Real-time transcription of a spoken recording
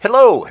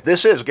Hello,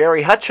 this is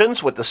Gary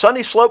Hutchins with the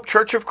Sunny Slope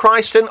Church of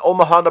Christ in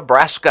Omaha,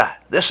 Nebraska.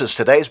 This is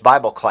today's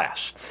Bible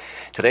class.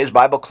 Today's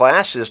Bible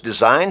class is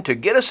designed to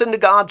get us into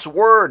God's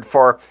Word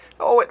for,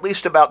 at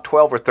least about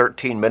 12 or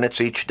 13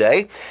 minutes each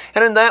day,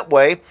 and in that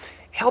way,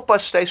 help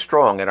us stay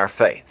strong in our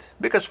faith,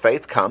 because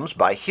faith comes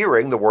by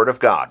hearing the Word of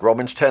God,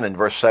 Romans 10 and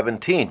verse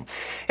 17.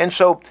 And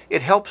so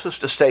it helps us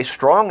to stay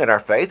strong in our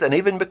faith and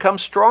even become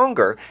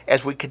stronger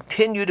as we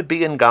continue to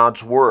be in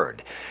God's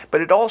Word. But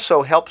it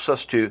also helps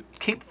us to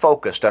keep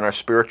focused on our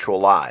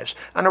spiritual lives,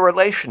 on a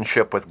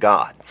relationship with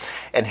God,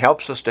 and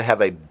helps us to have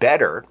a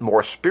better,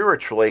 more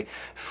spiritually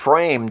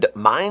framed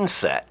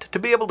mindset to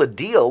be able to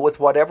deal with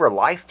whatever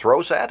life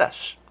throws at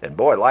us. And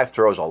boy, life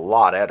throws a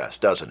lot at us,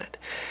 doesn't it?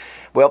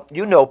 Well,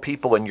 you know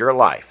people in your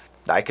life,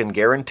 I can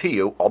guarantee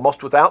you,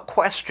 almost without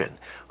question,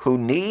 who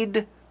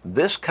need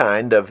this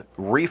kind of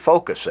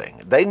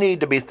refocusing. They need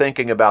to be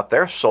thinking about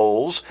their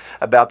souls,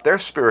 about their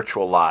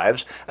spiritual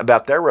lives,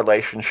 about their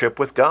relationship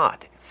with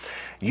God.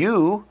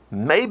 You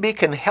maybe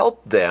can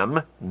help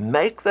them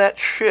make that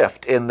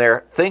shift in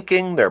their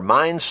thinking, their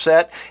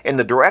mindset, in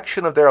the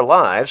direction of their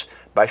lives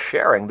by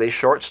sharing these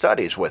short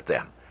studies with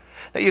them.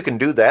 Now, you can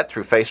do that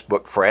through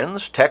Facebook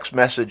friends, text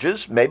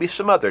messages, maybe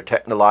some other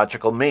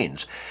technological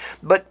means.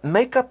 But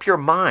make up your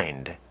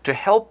mind to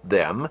help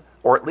them,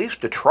 or at least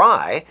to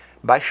try,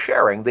 by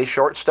sharing these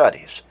short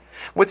studies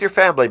with your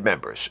family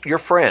members, your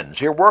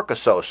friends, your work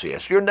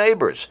associates, your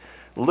neighbors,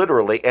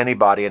 literally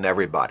anybody and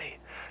everybody.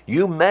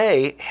 You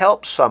may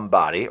help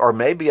somebody, or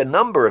maybe a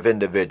number of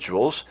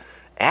individuals,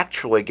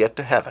 actually get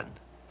to heaven.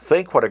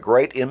 Think what a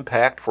great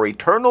impact for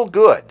eternal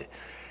good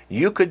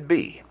you could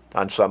be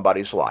on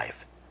somebody's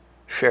life.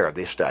 Share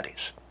these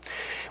studies.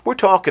 We're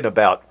talking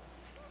about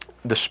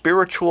the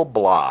spiritual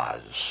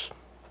blahs.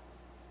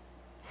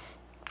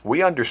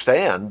 We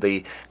understand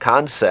the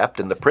concept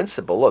and the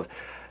principle of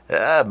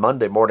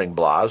Monday morning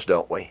blahs,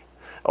 don't we?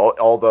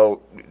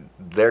 Although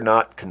they're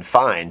not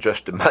confined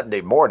just to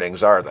Monday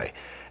mornings, are they?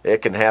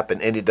 It can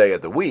happen any day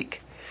of the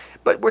week.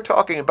 But we're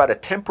talking about a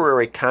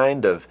temporary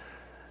kind of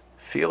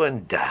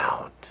feeling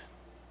down,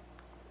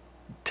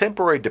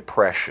 temporary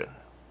depression,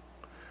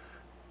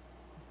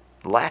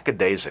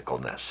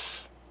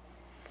 lackadaisicalness,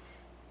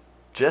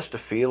 just a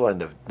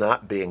feeling of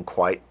not being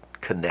quite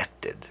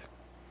connected,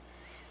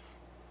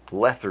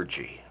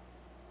 lethargy.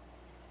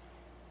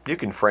 You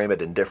can frame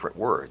it in different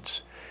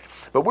words,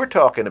 but we're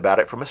talking about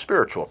it from a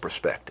spiritual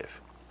perspective.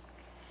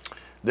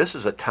 This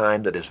is a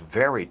time that is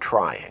very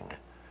trying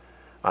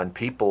on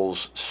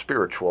people's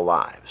spiritual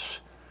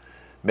lives.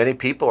 Many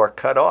people are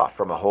cut off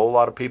from a whole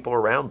lot of people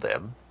around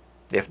them,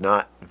 if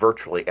not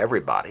virtually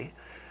everybody,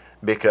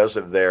 because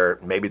of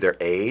maybe their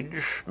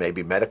age,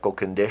 maybe medical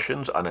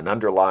conditions on an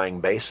underlying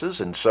basis,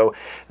 and so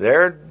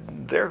they're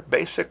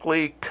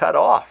basically cut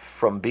off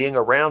from being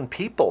around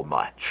people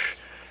much.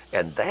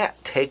 And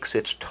that takes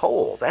its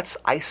toll. That's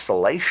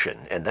isolation,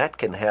 and that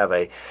can have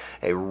a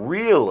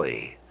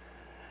really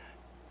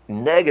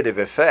negative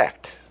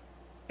effect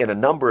in a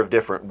number of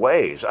different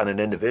ways on an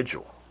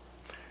individual.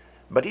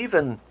 But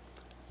even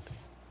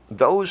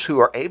those who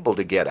are able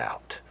to get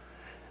out,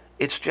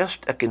 it's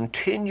just a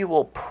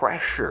continual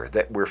pressure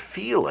that we're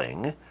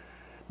feeling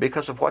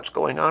because of what's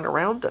going on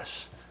around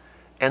us.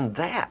 And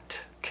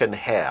that can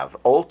have,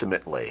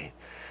 ultimately,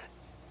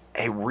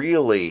 a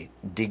really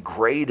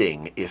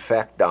degrading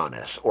effect on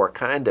us, or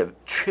kind of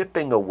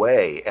chipping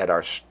away at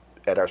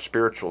our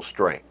spiritual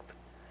strength.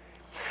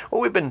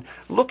 Well, we've been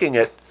looking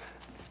at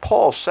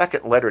Paul's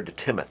second letter to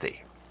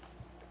Timothy,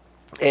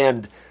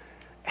 and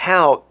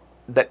how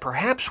that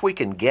perhaps we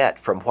can get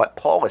from what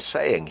Paul is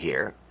saying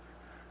here,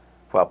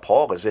 while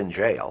Paul is in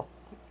jail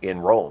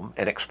in Rome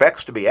and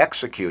expects to be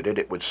executed,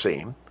 it would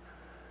seem,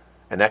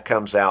 and that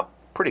comes out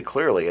pretty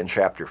clearly in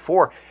chapter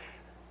 4,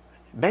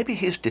 maybe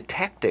he's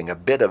detecting a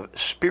bit of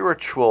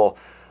spiritual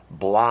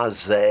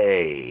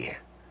blasé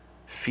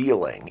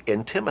feeling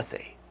in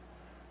Timothy.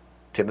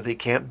 Timothy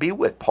can't be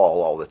with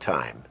Paul all the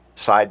time,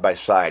 side by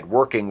side,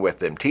 working with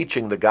them,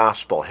 teaching the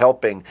gospel,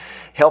 helping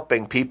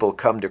people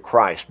come to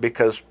Christ,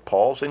 because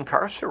Paul's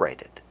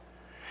incarcerated.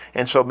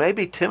 And so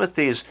maybe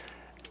Timothy's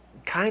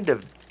kind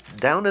of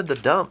down in the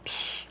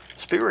dumps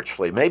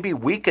spiritually, maybe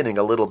weakening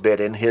a little bit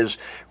in his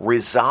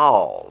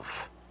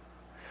resolve.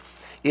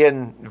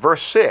 In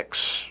verse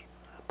 6,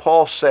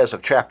 Paul says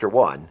of chapter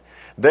 1,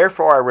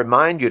 "Therefore I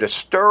remind you to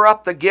stir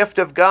up the gift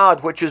of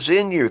God which is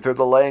in you through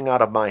the laying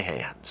out of my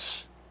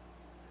hands."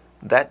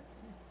 That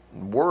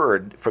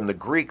word from the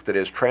Greek that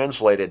is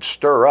translated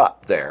stir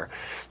up there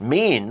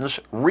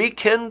means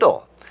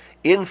rekindle,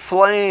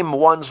 inflame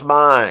one's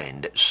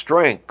mind,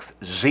 strength,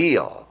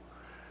 zeal.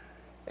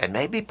 And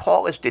maybe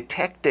Paul is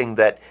detecting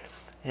that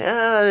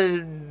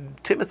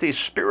Timothy's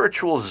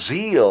spiritual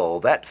zeal,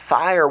 that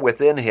fire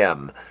within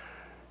him,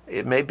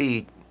 it may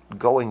be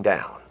going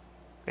down.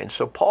 And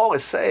so Paul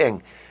is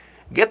saying,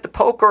 get the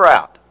poker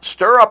out,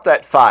 stir up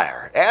that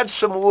fire, add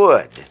some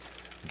wood,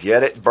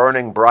 get it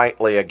burning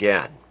brightly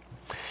again.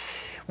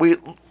 We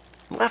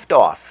left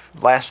off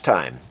last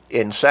time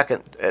in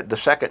the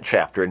second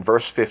chapter in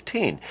verse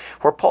 15,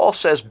 where Paul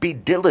says, "Be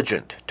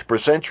diligent to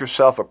present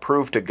yourself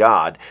approved to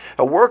God,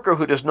 a worker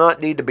who does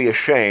not need to be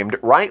ashamed,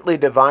 rightly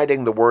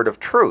dividing the word of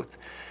truth."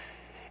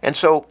 And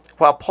so,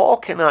 while Paul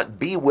cannot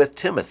be with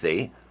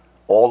Timothy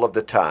all of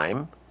the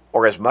time,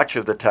 or as much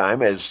of the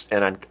time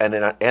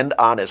and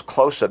on as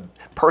close a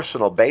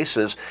personal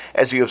basis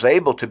as he was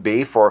able to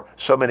be for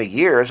so many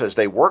years as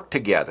they worked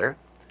together,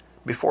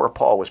 before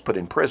Paul was put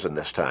in prison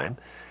this time,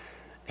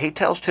 he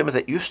tells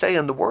Timothy, you stay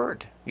in the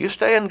Word. You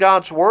stay in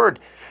God's Word.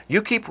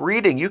 You keep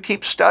reading. You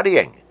keep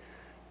studying.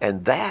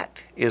 And that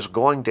is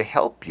going to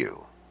help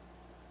you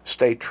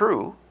stay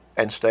true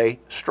and stay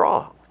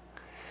strong.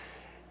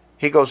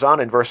 He goes on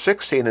in verse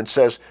 16 and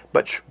says,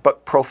 but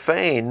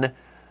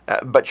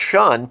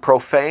shun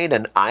profane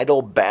and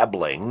idle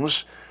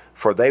babblings,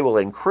 for they will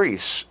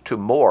increase to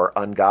more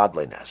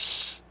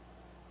ungodliness.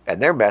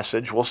 And their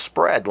message will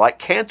spread like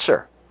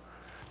cancer.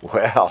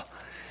 Well,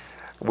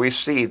 we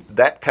see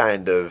that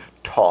kind of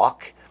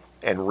talk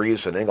and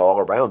reasoning all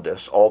around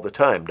us all the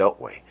time, don't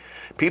we?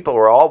 People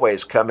are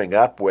always coming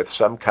up with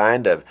some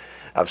kind of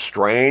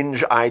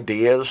strange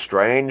ideas,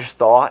 strange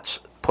thoughts,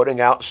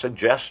 putting out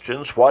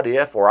suggestions, what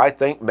if, or I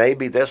think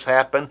maybe this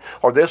happened,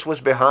 or this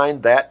was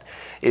behind that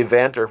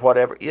event, or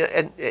whatever.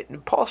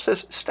 And Paul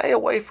says, stay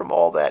away from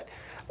all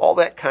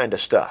that kind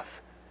of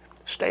stuff.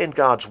 Stay in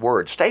God's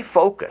Word. Stay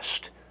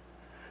focused.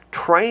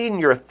 Train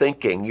your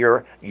thinking,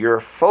 your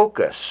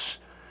focus,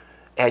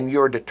 and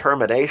your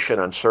determination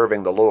on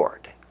serving the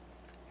Lord.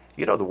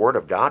 You know, the Word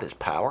of God is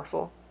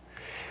powerful.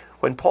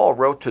 When Paul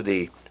wrote to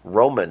the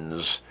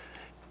Romans,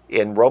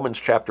 in Romans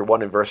chapter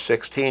 1 and verse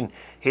 16,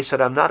 he said,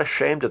 I'm not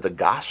ashamed of the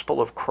gospel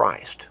of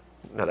Christ.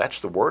 Now that's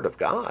the Word of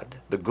God,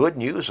 the good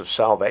news of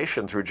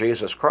salvation through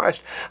Jesus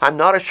Christ. I'm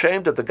not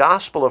ashamed of the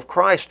gospel of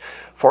Christ,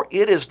 for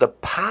it is the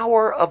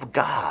power of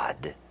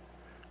God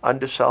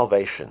unto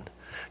salvation,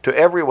 to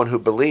everyone who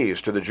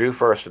believes, to the Jew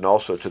first and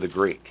also to the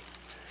Greek.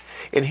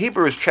 In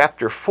Hebrews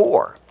chapter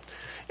 4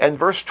 and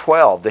verse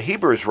 12, the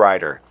Hebrews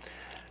writer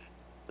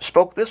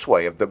spoke this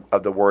way of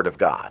the Word of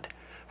God.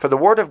 For the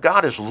Word of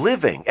God is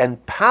living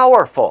and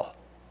powerful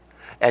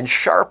and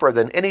sharper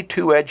than any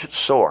two-edged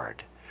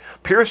sword,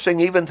 piercing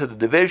even to the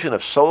division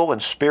of soul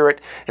and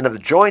spirit and of the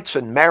joints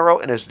and marrow,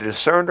 and is the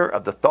discerner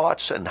of the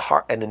thoughts and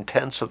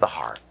intents of the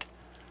heart.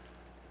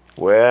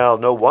 Well,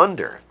 no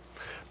wonder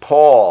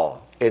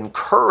Paul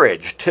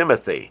encouraged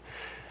Timothy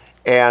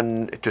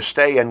and to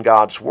stay in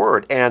God's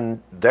Word,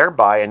 and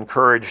thereby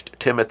encouraged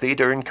Timothy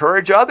to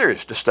encourage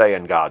others to stay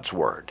in God's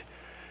Word,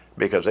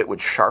 because it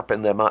would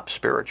sharpen them up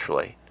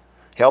spiritually,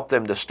 help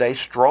them to stay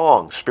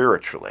strong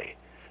spiritually,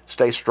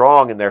 stay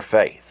strong in their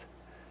faith.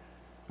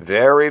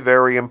 Very,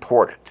 very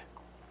important.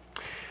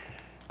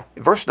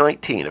 Verse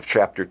 19 of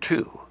chapter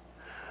 2,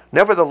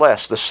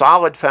 nevertheless, the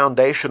solid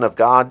foundation of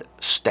God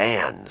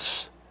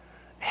stands,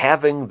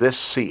 having this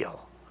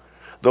seal.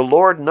 The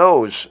Lord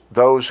knows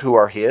those who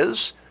are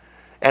his,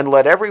 and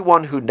let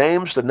everyone who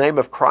names the name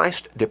of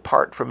Christ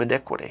depart from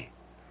iniquity.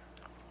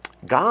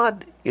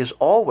 God is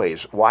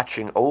always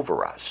watching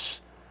over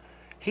us.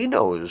 He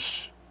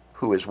knows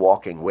who is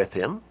walking with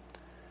him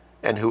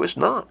and who is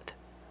not.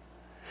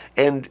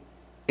 And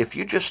if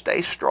you just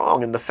stay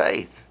strong in the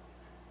faith,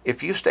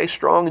 if you stay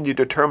strong in your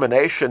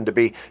determination to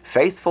be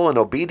faithful and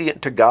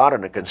obedient to God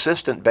on a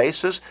consistent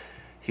basis,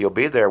 he'll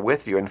be there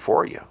with you and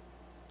for you.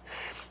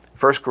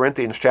 1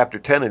 Corinthians chapter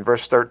 10 and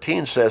verse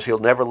 13 says he'll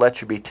never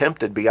let you be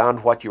tempted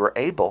beyond what you are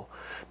able,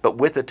 but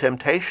with the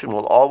temptation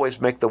will always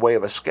make the way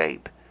of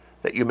escape,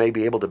 that you may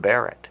be able to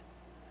bear it.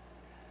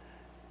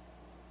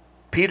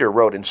 Peter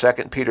wrote in 2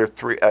 Peter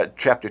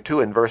chapter 2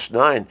 and verse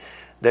 9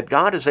 that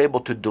God is able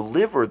to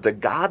deliver the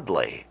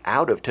godly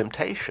out of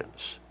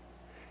temptations.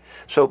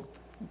 So,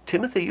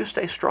 Timothy, you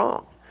stay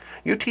strong.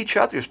 You teach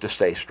others to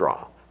stay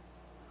strong.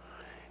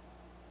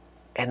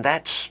 And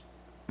that's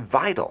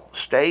vital.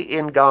 Stay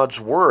in God's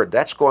Word.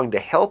 That's going to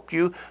help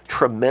you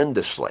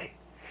tremendously.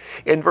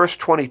 In verse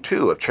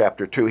 22 of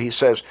chapter 2, he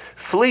says,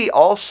 flee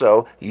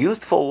also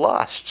youthful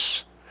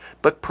lusts,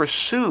 but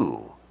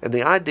pursue. And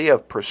the idea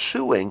of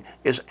pursuing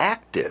is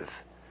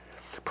active.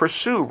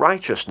 Pursue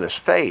righteousness,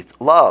 faith,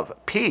 love,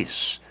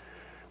 peace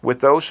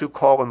with those who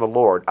call on the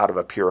Lord out of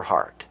a pure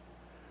heart.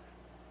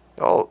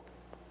 Oh,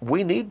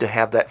 we need to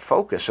have that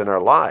focus in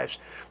our lives,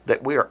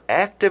 that we are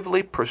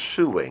actively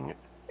pursuing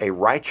a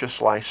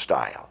righteous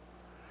lifestyle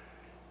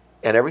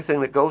and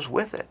everything that goes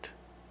with it.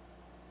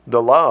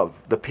 The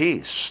love, the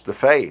peace, the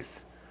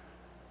faith,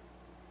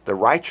 the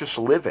righteous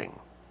living,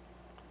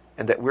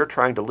 and that we're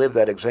trying to live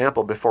that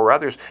example before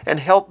others and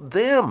help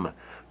them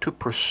to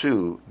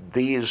pursue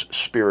these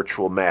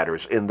spiritual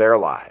matters in their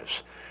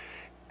lives.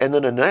 And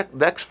then in the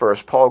next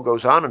verse, Paul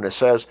goes on and it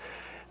says,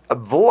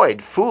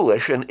 avoid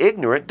foolish and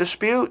ignorant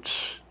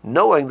disputes,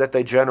 knowing that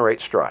they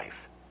generate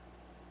strife.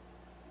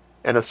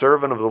 And a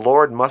servant of the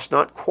Lord must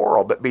not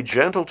quarrel, but be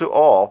gentle to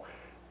all,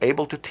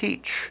 able to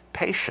teach,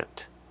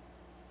 patient.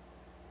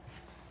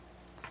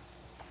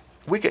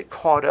 We get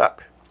caught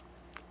up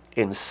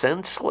in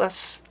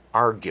senseless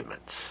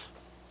arguments.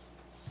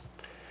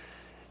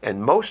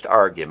 And most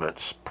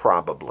arguments,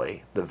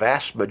 probably, the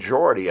vast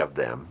majority of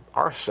them,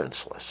 are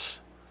senseless.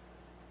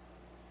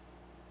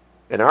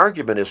 An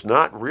argument is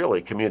not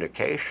really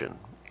communication.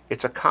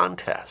 It's a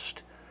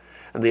contest.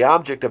 And the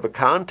object of a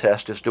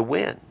contest is to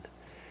win.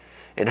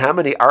 And how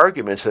many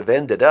arguments have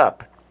ended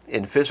up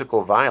in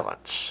physical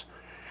violence?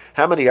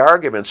 How many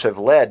arguments have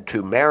led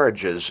to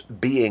marriages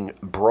being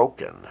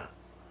broken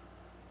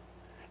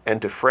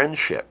and to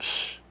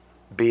friendships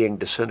being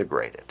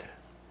disintegrated?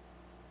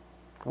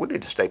 We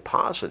need to stay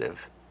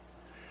positive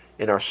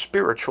in our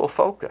spiritual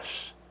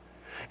focus.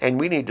 And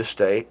we need to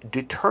stay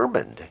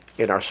determined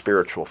in our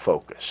spiritual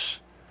focus.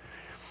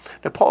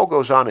 Now, Paul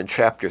goes on in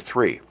chapter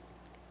 3,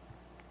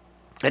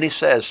 and he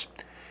says,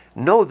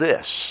 "Know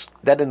this,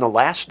 that in the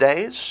last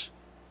days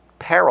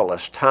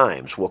perilous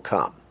times will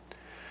come.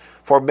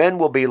 For men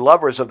will be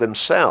lovers of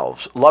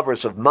themselves,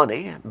 lovers of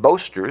money,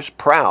 boasters,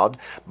 proud,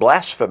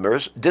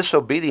 blasphemers,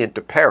 disobedient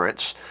to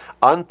parents,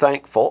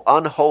 unthankful,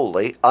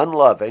 unholy,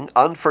 unloving,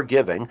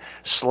 unforgiving,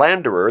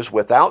 slanderers,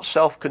 without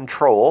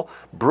self-control,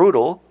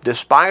 brutal,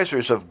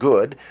 despisers of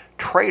good,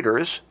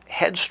 traitors,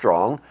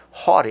 headstrong,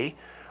 haughty,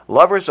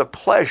 lovers of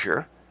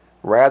pleasure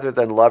rather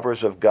than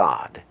lovers of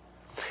God,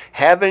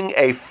 having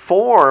a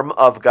form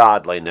of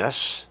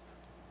godliness,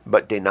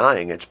 but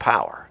denying its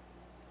power.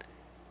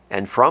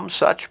 And from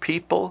such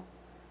people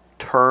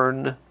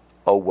turn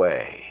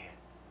away."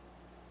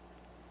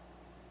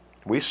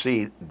 We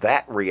see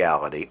that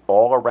reality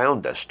all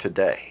around us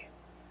today.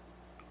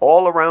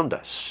 All around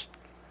us.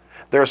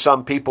 There are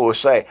some people who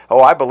say,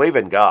 "Oh, I believe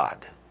in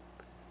God,"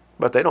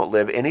 but they don't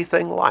live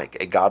anything like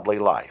a godly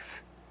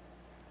life.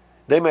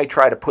 They may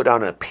try to put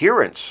on an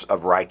appearance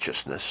of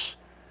righteousness,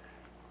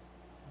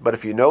 but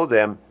if you know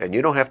them, and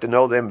you don't have to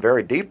know them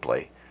very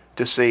deeply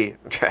to see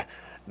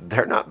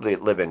they're not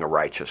living a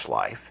righteous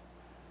life.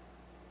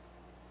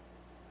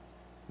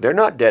 They're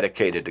not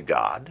dedicated to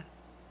God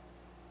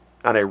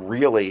on a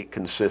really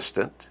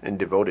consistent and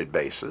devoted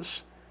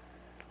basis.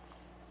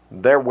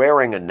 They're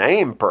wearing a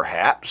name,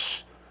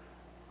 perhaps,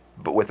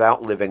 but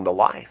without living the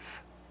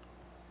life.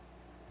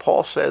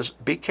 Paul says,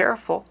 be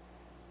careful.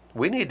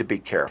 We need to be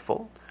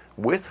careful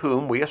with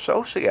whom we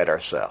associate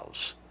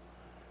ourselves,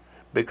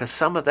 because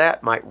some of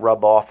that might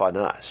rub off on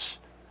us.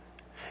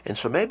 And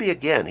so maybe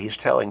again he's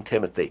telling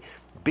Timothy,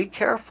 be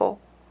careful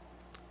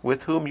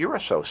with whom you're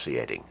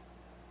associating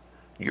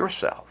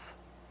yourself.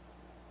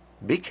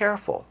 Be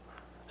careful.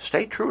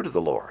 Stay true to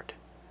the Lord.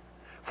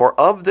 For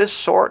of this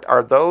sort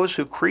are those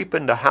who creep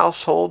into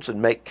households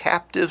and make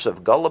captives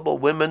of gullible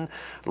women,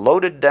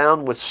 loaded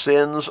down with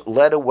sins,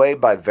 led away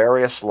by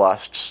various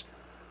lusts,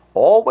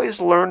 always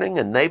learning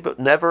and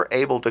never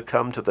able to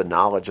come to the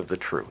knowledge of the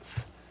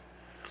truth.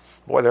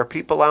 Boy, there are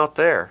people out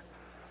there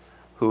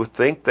who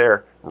think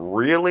they're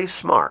really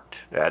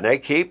smart, and they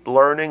keep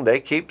learning, they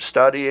keep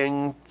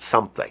studying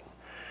something.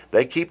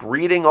 They keep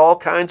reading all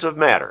kinds of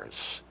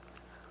matters,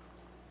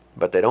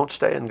 but they don't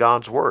stay in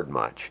God's Word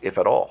much, if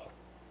at all.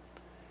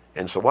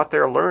 And so what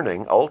they're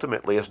learning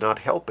ultimately is not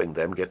helping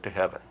them get to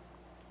heaven.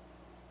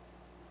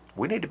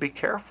 We need to be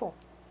careful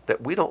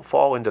that we don't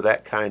fall into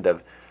that kind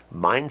of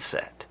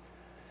mindset,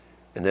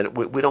 and that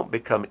we don't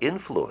become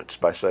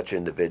influenced by such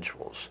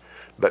individuals,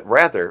 but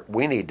rather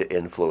we need to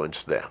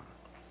influence them.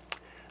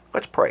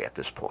 Let's pray at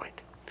this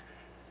point.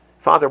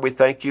 Father, we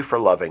thank you for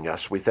loving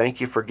us. We thank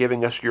you for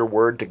giving us your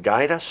word to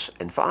guide us.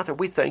 And Father,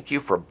 we thank you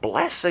for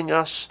blessing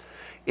us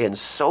in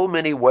so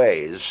many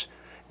ways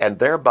and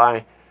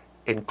thereby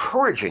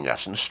encouraging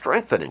us and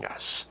strengthening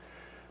us.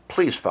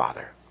 Please,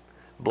 Father,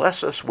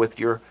 bless us with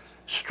your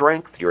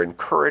strength, your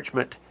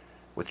encouragement,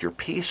 with your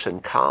peace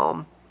and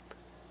calm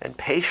and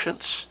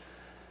patience.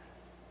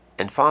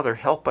 And Father,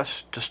 help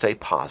us to stay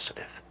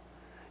positive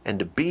and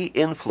to be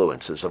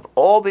influences of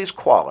all these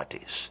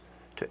qualities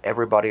to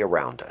everybody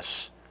around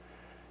us.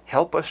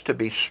 Help us to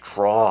be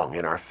strong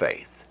in our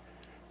faith,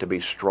 to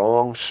be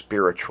strong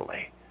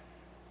spiritually,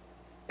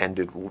 and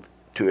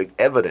to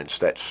evidence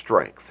that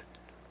strength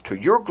to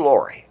your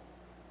glory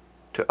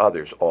to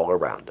others all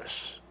around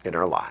us in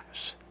our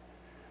lives.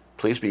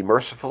 Please be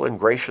merciful and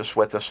gracious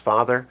with us,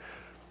 Father.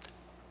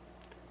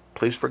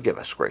 Please forgive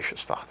us,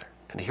 gracious Father,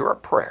 and hear our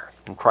prayer.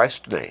 In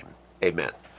Christ's name, amen.